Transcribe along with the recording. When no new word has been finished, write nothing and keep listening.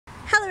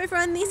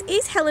everyone, this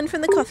is Helen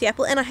from the Coffee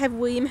Apple and I have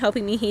William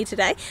helping me here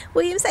today.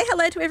 William, say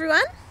hello to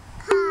everyone.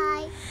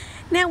 Hi.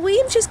 Now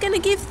William's just going to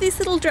give this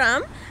little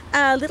drum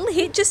a little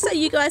hit just so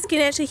you guys can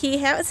actually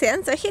hear how it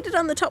sounds. So hit it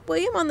on the top,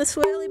 William, on the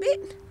swirly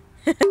bit.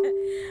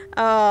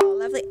 Oh,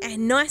 lovely.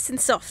 And nice and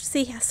soft.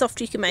 See how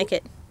soft you can make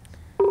it.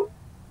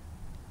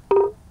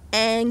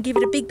 And give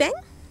it a big bang.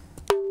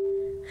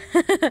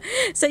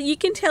 So you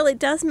can tell it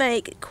does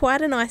make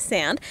quite a nice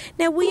sound.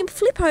 Now William,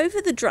 flip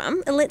over the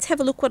drum and let's have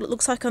a look what it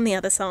looks like on the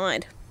other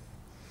side.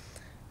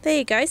 There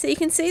you go. So you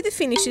can see the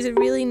finish is a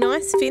really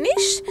nice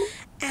finish.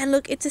 And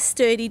look, it's a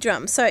sturdy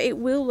drum, so it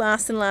will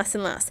last and last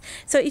and last.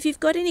 So if you've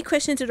got any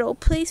questions at all,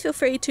 please feel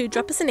free to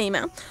drop us an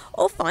email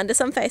or find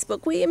us on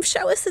Facebook. William,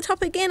 show us the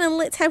top again and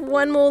let's have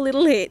one more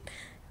little hit.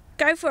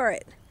 Go for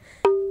it.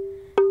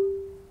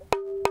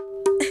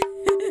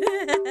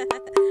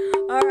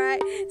 All right,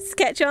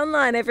 catch you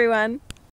online, everyone.